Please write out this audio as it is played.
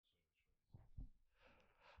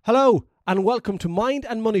Hello, and welcome to Mind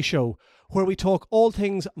and Money Show, where we talk all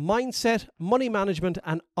things mindset, money management,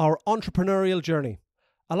 and our entrepreneurial journey.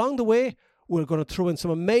 Along the way, we're going to throw in some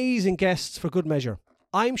amazing guests for good measure.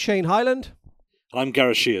 I'm Shane Highland. And I'm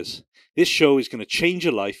Gareth Shears. This show is going to change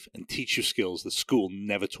your life and teach you skills that school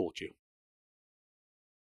never taught you.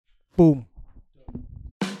 Boom.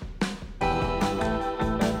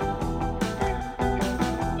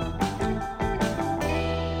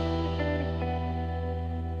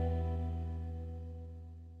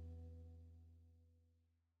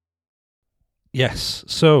 Yes,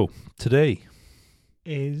 so today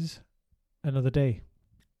Is another day.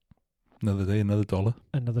 Another day, another dollar.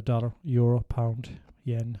 Another dollar, euro, pound,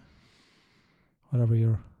 yen, whatever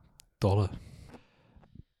your Dollar.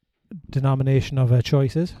 denomination of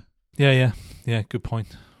choice is. Yeah, good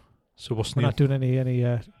point. So what's We're new? not doing any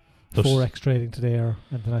Those- forex trading today or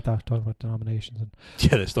anything like that, talking about denominations. And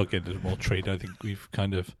Yeah, let's not get into more trade. I think we've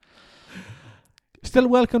kind of... still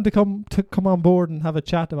welcome to come on board and have a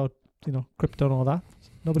chat about, crypto and all that.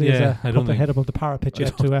 Nobody Yeah, has put their head above the parapet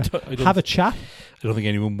yet to have a chat. I don't think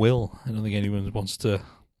anyone will. I don't think anyone wants to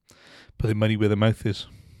put their money where their mouth is.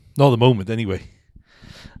 Not at the moment, anyway.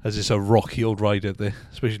 As it's a rocky old ride out there,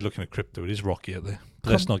 especially looking at crypto. It is rocky out there.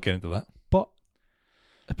 But let's not get into that. But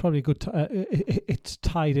it's probably a good. It's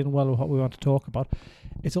tied in well with what we want to talk about.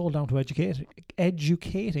 It's all down to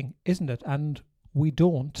educating, isn't it? And we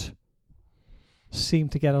don't seem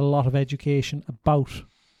to get a lot of education about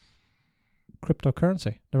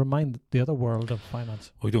cryptocurrency. Never mind the other world of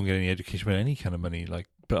finance. We don't get any education about any kind of money.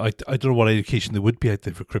 But I don't know what education there would be out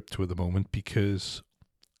there for crypto at the moment, because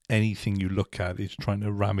anything you look at is trying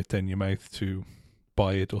to ram it down your mouth to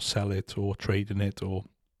buy it or sell it or trade in it or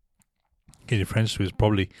get your friends to. Is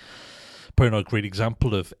probably not a great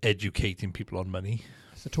example of educating people on money.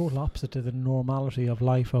 It's the total opposite to the normality of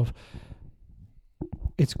life. Of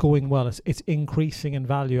it's going well. It's increasing in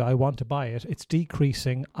value. I want to buy it. It's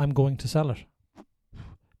decreasing. I'm going to sell it.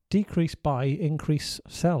 Decrease, buy, increase,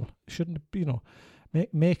 sell. Shouldn't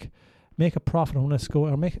make a profit when it's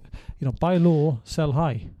going, or buy low, sell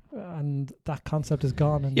high, and that concept is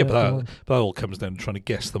gone. And but that all comes down to trying to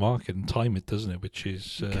guess the market and time it, doesn't it? Which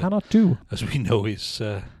is cannot do, as we know, is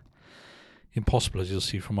impossible, as you'll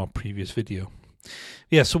see from our previous video.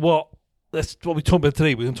 Yeah. So that's what we talk about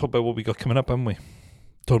today. We're going to talk about what we got coming up, haven't we?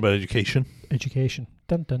 Talking about education. Education.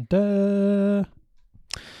 Dun dun dun.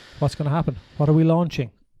 What's going to happen? What are we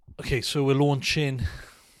launching? Okay, so we're launching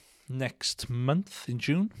next month in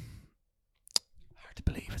June. Hard to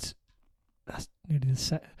believe that's nearly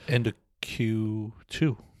the End of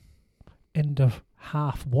Q2. End of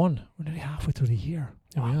half one. We're nearly halfway through the year.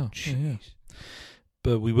 There we are. Yeah.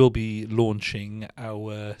 But we will be launching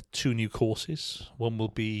our 2 new courses. One will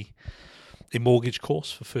be a mortgage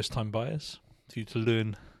course for first-time buyers, for you to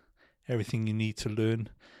learn everything you need to learn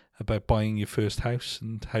about buying your first house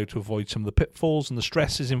and how to avoid some of the pitfalls and the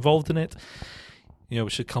stresses involved in it.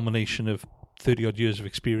 It's a combination of 30-odd years of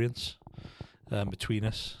experience between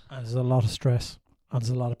us. And there's a lot of stress and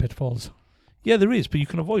there's a lot of pitfalls. Yeah, there is, but you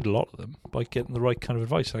can avoid a lot of them by getting the right kind of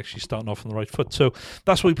advice and actually starting off on the right foot. So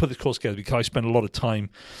that's why we put this course together, because I spend a lot of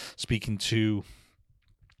time speaking to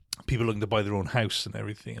people looking to buy their own house and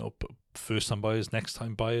everything, or first-time buyers,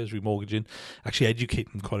 next-time buyers, remortgaging, actually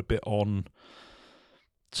educating them quite a bit on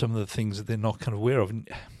some of the things that they're not kind of aware of. And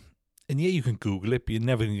yeah, you can Google it, but you're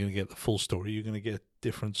never going to get the full story. You're going to get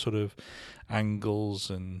different sort of angles,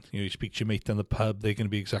 and you speak to your mate down the pub, they're going to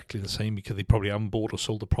be exactly the same because they probably haven't bought or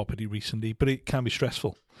sold a property recently, but it can be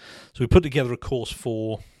stressful. So we put together a course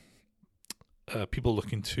for people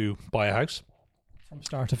looking to buy a house. From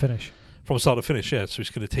start to finish. From start to finish, yeah. So it's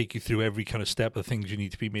going to take you through every kind of step of things you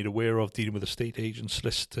need to be made aware of, dealing with estate agents,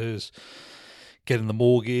 solicitors, getting the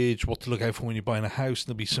mortgage, what to look out for when you're buying a house. And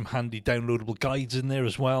there'll be some handy downloadable guides in there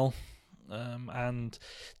as well. And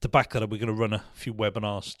to back that up, we're going to run a few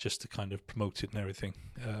webinars just to kind of promote it and everything.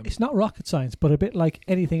 It's not rocket science, but a bit like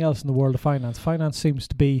anything else in the world of finance. Finance seems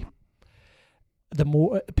to be, the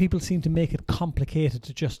more people seem to make it complicated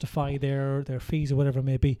to justify their fees or whatever it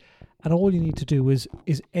may be. And all you need to do is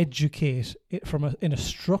educate it in a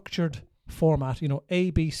structured format,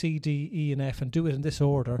 A, B, C, D, E, and F, and do it in this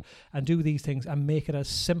order, and do these things, and make it as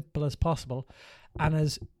simple as possible and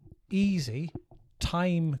as easy,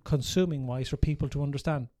 time consuming wise, for people to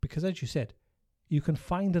understand. Because as you said, you can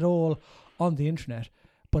find it all on the internet,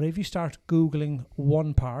 but if you start Googling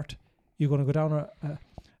one part, you're going to go down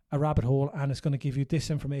a rabbit hole, and it's going to give you this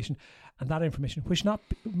information and that information, which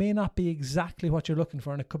may not be exactly what you're looking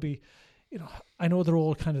for. And it could be, I know they're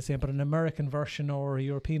all kind of the same, but an American version or a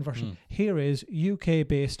European version. Here is UK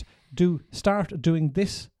based. Start doing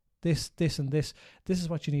this this, this, and this. This is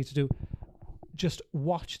what you need to do. Just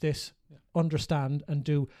watch this, understand, and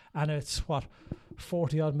do. And it's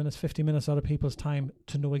 40 odd minutes, 50 minutes out of people's time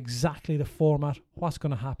to know exactly the format, what's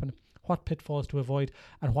going to happen, what pitfalls to avoid,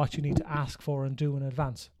 and what you need to ask for and do in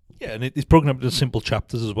advance. Yeah, and it's broken up into simple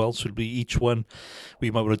chapters as well. So it'll be each one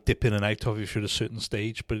we might want to dip in and out of if you're at a certain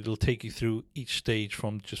stage, but it'll take you through each stage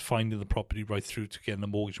from just finding the property right through to getting the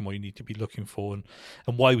mortgage and what you need to be looking for, and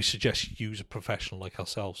why we suggest you use a professional like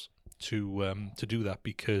ourselves to do that,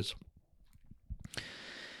 because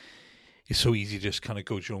it's so easy to just kind of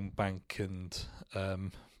go to your own bank and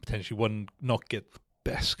potentially not get the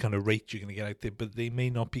best kind of rate you're going to get out there, but they may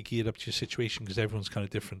not be geared up to your situation because everyone's kind of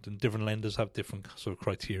different and different lenders have different sort of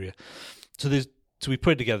criteria. So we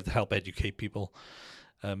put it together to help educate people,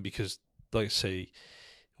 because, like I say,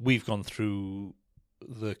 we've gone through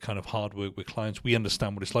the kind of hard work with clients. We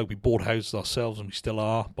understand what it's like. We bought houses ourselves and we still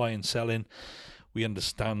are buying, selling. We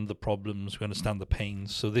understand the problems, we understand the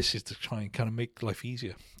pains. So this is to try and kind of make life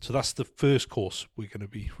easier. So that's the first course we're going to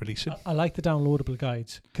be releasing. I like the downloadable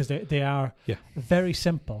guides because they are very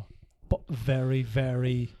simple, but very,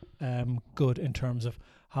 very good in terms of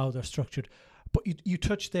how they're structured. But you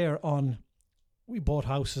touched there on, we bought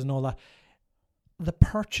houses and all that. The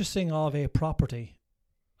purchasing of a property,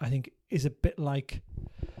 I think, is a bit like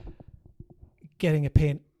getting a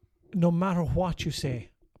paint. No matter what you say,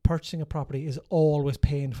 purchasing a property is always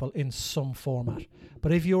painful in some format.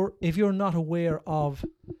 But if you're not aware of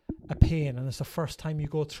a pain and it's the first time you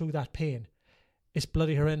go through that pain, it's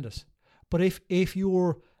bloody horrendous. But if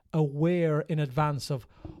you're aware in advance of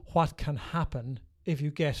what can happen if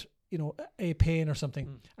you get a pain or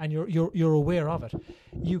something, and you're aware of it,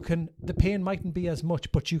 the pain mightn't be as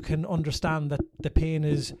much, but you can understand that the pain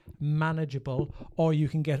is manageable, or you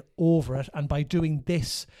can get over it, and by doing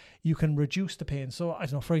this you can reduce the pain. So I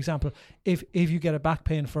don't know, for example, if you get a back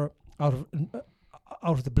pain out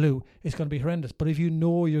of the blue, it's going to be horrendous. But if you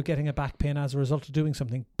know you're getting a back pain as a result of doing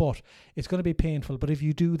something, but it's going to be painful, but if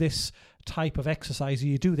you do this type of exercise, or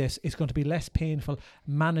you do this, it's going to be less painful,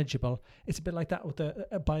 manageable. It's a bit like that with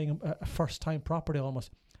the buying a first-time property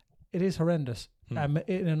almost. It is horrendous in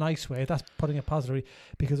a nice way. That's putting it positively,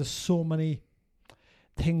 because there's so many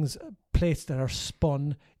things, plates that are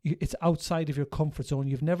spun. It's outside of your comfort zone.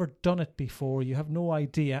 You've never done it before. You have no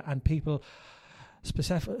idea, and people,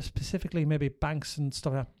 specifically maybe banks and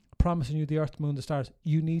stuff like that, promising you the earth, moon, the stars.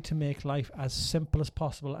 You need to make life as simple as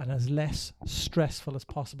possible and as less stressful as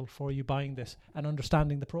possible for you buying this and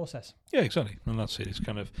understanding the process. Yeah, exactly. And that's it. It's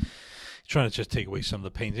kind of trying to just take away some of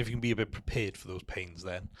the pains. If you can be a bit prepared for those pains,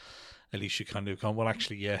 then at least you kind of go, well,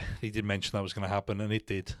 actually, yeah, he did mention that was going to happen, and it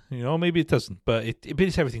did. Maybe it doesn't, but it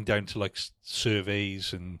brings everything down to like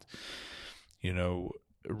surveys and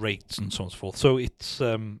rates and so on and so forth. So it's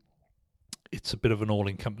a bit of an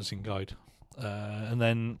all-encompassing guide. And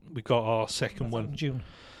then we've got our second one in June.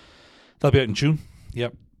 That'll be out in June.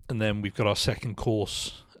 Yep. And then we've got our second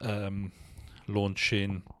course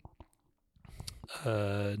launching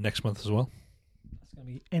next month as well. It's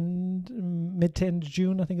going to be mid to end of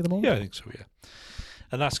June, I think, at the moment. Yeah, I think so, yeah.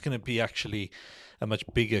 And that's going to be actually a much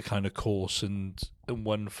bigger kind of course and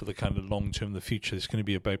one for the kind of long term, the future. It's going to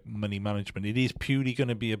be about money management. It is purely going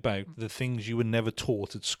to be about the things you were never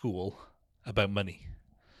taught at school about money.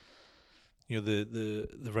 The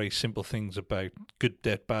very simple things about good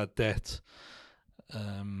debt, bad debt,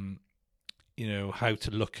 how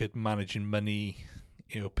to look at managing money,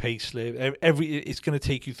 pay slip. It's going to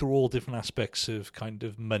take you through all different aspects of kind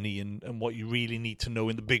of money and what you really need to know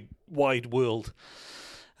in the big wide world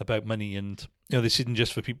about money. And this isn't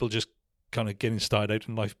just for people just kind of getting started out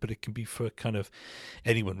in life, but it can be for kind of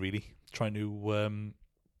anyone really trying to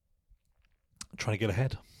get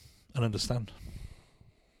ahead and understand.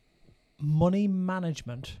 Money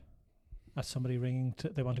management. That's somebody ringing.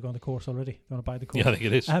 They want to go on the course already. They want to buy the course. Yeah, I think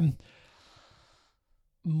it is.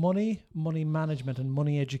 Money management and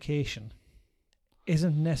money education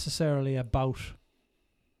isn't necessarily about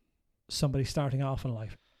somebody starting off in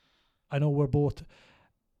life. I know we're both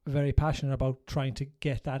very passionate about trying to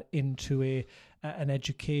get that into an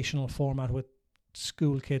educational format with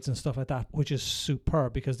school kids and stuff like that, which is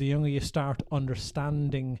superb, because the younger you start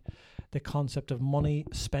understanding the concept of money,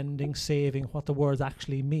 spending, saving, what the words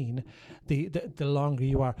actually mean, the longer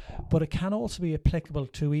you are. But it can also be applicable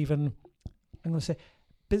to even, I'm going to say,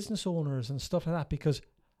 business owners and stuff like that, because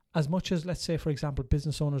as much as, let's say, for example,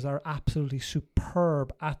 business owners are absolutely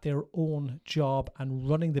superb at their own job and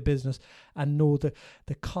running the business and know the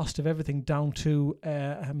cost of everything down to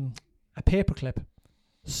a paperclip,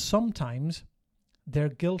 sometimes they're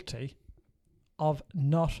guilty of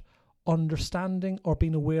not understanding or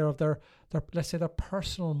being aware of their let's say their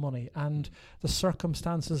personal money and the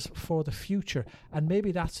circumstances for the future. And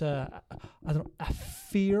maybe that's a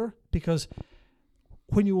fear, because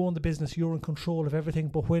when you own the business, you're in control of everything.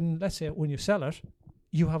 But when, let's say, when you sell it,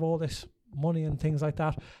 you have all this money and things like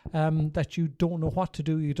that, that you don't know what to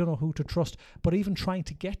do, you don't know who to trust. But even trying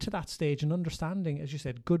to get to that stage and understanding, as you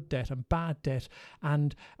said, good debt and bad debt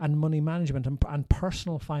and money management and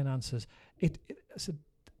personal finances,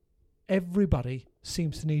 everybody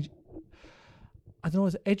seems to need, I don't know,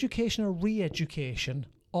 is it education or re-education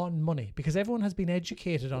on money? Because everyone has been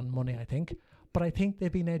educated on money, I think, but I think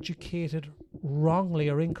they've been educated wrongly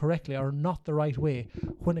or incorrectly or not the right way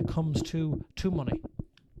when it comes to money.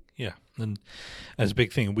 Yeah, and as a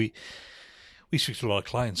big thing, we speak to a lot of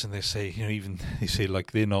clients, and they say, they say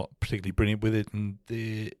like they're not particularly brilliant with it, and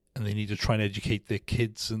they need to try and educate their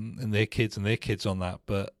kids and their kids and their kids on that.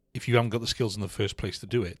 But if you haven't got the skills in the first place to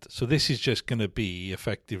do it, so this is just going to be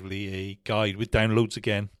effectively a guide with downloads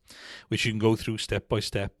again, which you can go through step by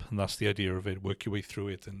step, and that's the idea of it. Work your way through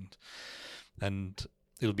it, and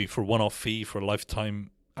it'll be for a one-off fee for a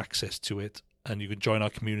lifetime access to it, and you can join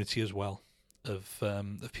our community as well of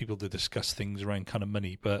people to discuss things around kind of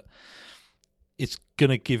money. But it's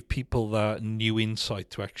going to give people that new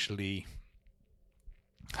insight to actually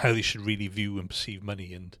how they should really view and perceive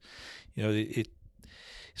money. And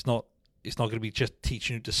it's not going to be just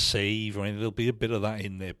teaching you to save or anything. There'll be a bit of that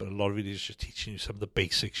in there, but a lot of it is just teaching you some of the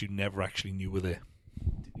basics you never actually knew were there.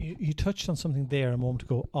 You touched on something there a moment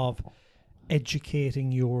ago of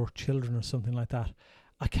educating your children or something like that.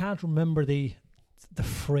 I can't remember the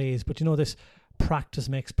phrase, but this practice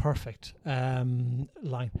makes perfect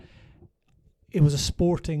line. It was a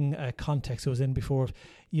sporting context it was in before.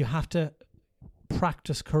 You have to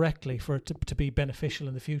practice correctly for it to be beneficial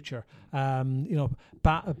in the future.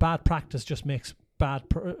 Bad practice just makes bad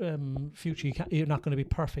future. You're not going to be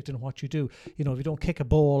perfect in what you do. If you don't kick a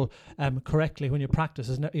ball correctly when you practice,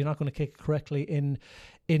 you're not going to kick it correctly in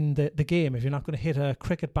the game. If you're not going to hit a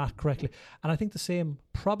cricket bat correctly. And I think the same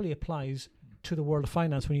probably applies to the world of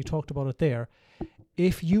finance when you talked about it there.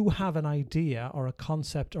 If you have an idea or a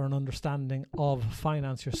concept or an understanding of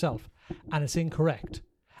finance yourself and it's incorrect,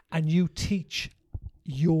 and you teach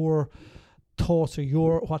your thoughts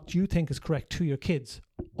or what you think is correct to your kids,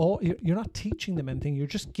 or you're not teaching them anything, you're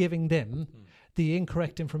just giving them the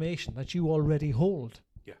incorrect information that you already hold.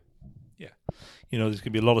 Yeah. There's going to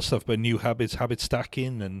be a lot of stuff about new habit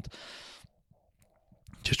stacking, and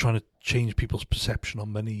just trying to change people's perception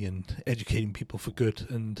on money and educating people for good.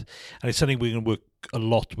 And it's something we're going to work a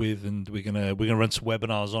lot with, and we're going to run some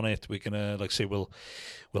webinars on it. We're going to, like I say, we'll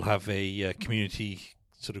have a community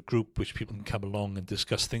sort of group which people can come along and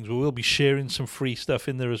discuss things. We'll be sharing some free stuff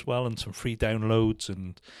in there as well, and some free downloads.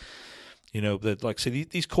 And that, like I say,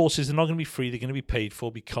 these courses are not going to be free; they're going to be paid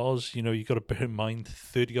for, because you've got to bear in mind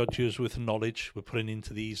 30 odd years worth of knowledge we're putting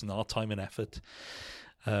into these and our time and effort.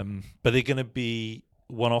 But they're going to be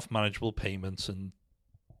one-off manageable payments, and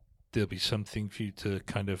there'll be something for you to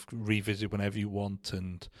kind of revisit whenever you want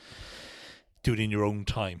and do it in your own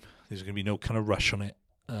time. There's going to be no kind of rush on it.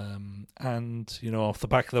 And off the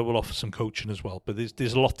back of that, we'll offer some coaching as well. But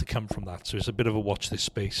there's a lot to come from that. So it's a bit of a watch this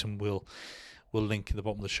space, and we'll link in the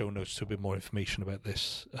bottom of the show notes to a bit more information about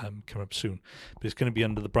this coming up soon. But it's going to be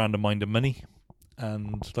under the brand of Mind and Money.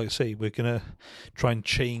 And like I say, we're going to try and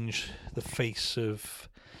change the face of,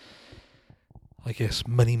 I guess,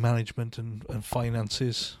 money management and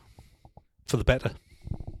finances for the better.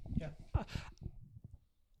 Yeah.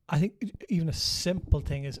 I think even a simple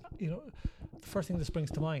thing is, the first thing that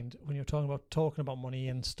springs to mind when you're talking about money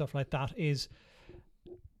and stuff like that is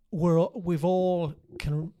we've all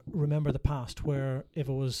can remember the past where if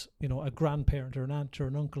it was, a grandparent or an aunt or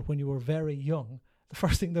an uncle when you were very young, the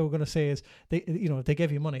first thing they were going to say is, if they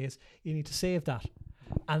gave you money, is you need to save that.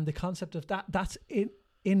 And the concept of that's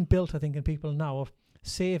inbuilt, I think, in people now of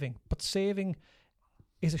saving. But saving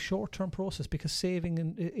is a short-term process, because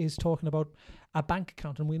saving is talking about a bank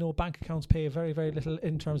account, and we know bank accounts pay very, very little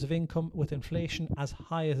in terms of income with inflation as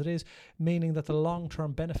high as it is, meaning that the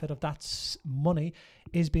long-term benefit of that money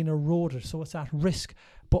is being eroded, so it's at risk.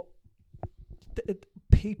 But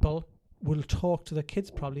people will talk to their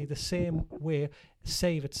kids probably the same way: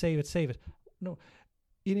 save it, save it, save it. No,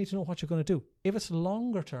 you need to know what you're going to do. If it's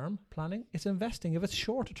longer term planning, it's investing. If it's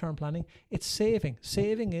shorter term planning, it's saving.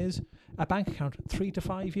 Saving is a bank account, 3 to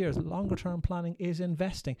 5 years. Longer term planning is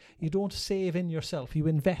investing. You don't save in yourself, you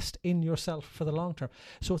invest in yourself for the long term.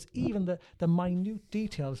 So it's even the minute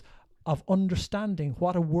details of understanding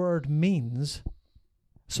what a word means,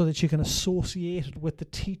 so that you can associate it with the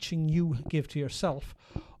teaching you give to yourself,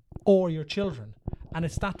 or your children. And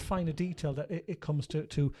it's that finer detail that it comes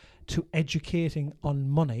to educating on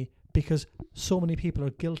money, because so many people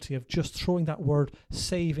are guilty of just throwing that word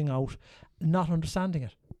saving out, not understanding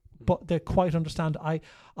it. But they quite understand. I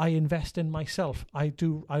invest in myself. I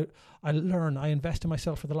learn. I invest in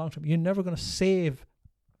myself for the long term. You're never going to save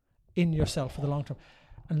in yourself for the long term.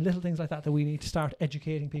 And little things like that we need to start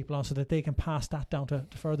educating people on, so that they can pass that down to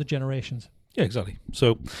further generations. Yeah, exactly.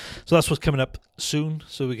 So that's what's coming up soon.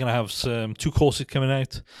 So we're going to have some 2 courses coming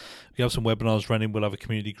out. We have some webinars running. We'll have a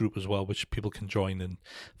community group as well, which people can join and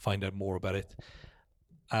find out more about it.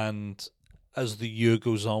 And as the year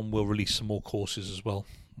goes on, we'll release some more courses as well.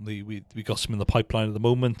 We got some in the pipeline at the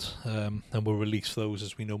moment, and we'll release those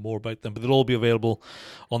as we know more about them. But they'll all be available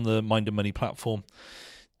on the Mind and Money platform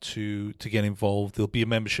to get involved. There'll be a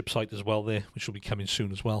membership site as well there, which will be coming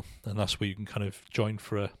soon as well, and that's where you can kind of join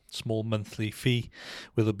for a small monthly fee,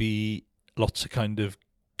 where there'll be lots of kind of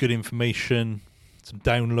good information, some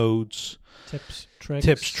downloads, tips,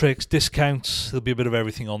 tricks, discounts. There'll be a bit of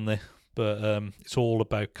everything on there, but it's all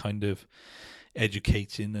about kind of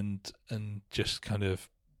educating and just kind of,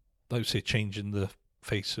 like I say, changing the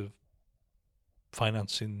face of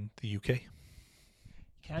finance in the UK. You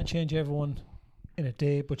can't change everyone in a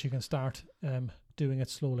day, but you can start doing it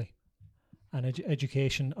slowly, and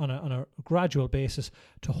education on a gradual basis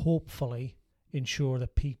to hopefully ensure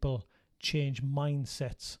that people change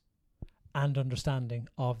mindsets and understanding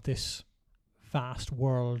of this vast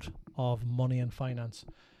world of money and finance.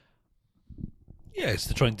 Yeah, it's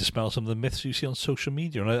to try and dispel some of the myths you see on social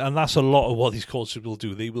media, and that's a lot of what these courses will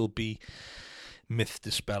do. They will be myth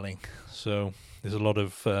dispelling. So there's a lot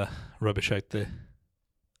of rubbish out there.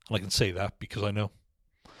 And I can say that because I know.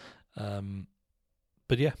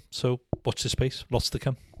 But yeah, so watch this space. Lots to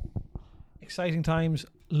come. Exciting times.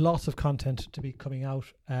 Lots of content to be coming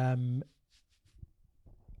out.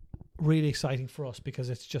 Really exciting for us, because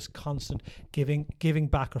it's just constant giving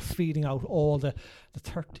back, or feeding out all the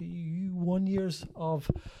 31 years of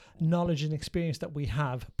knowledge and experience that we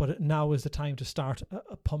have. But now is the time to start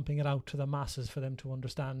pumping it out to the masses for them to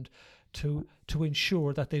understand, to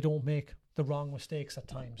ensure that they don't make the wrong mistakes at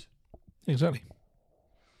times. Exactly.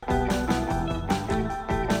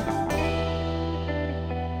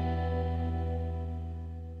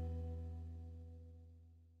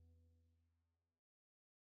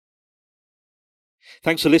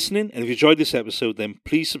 Thanks for listening, and if you enjoyed this episode, then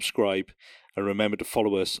please subscribe and remember to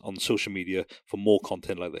follow us on social media for more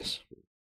content like this.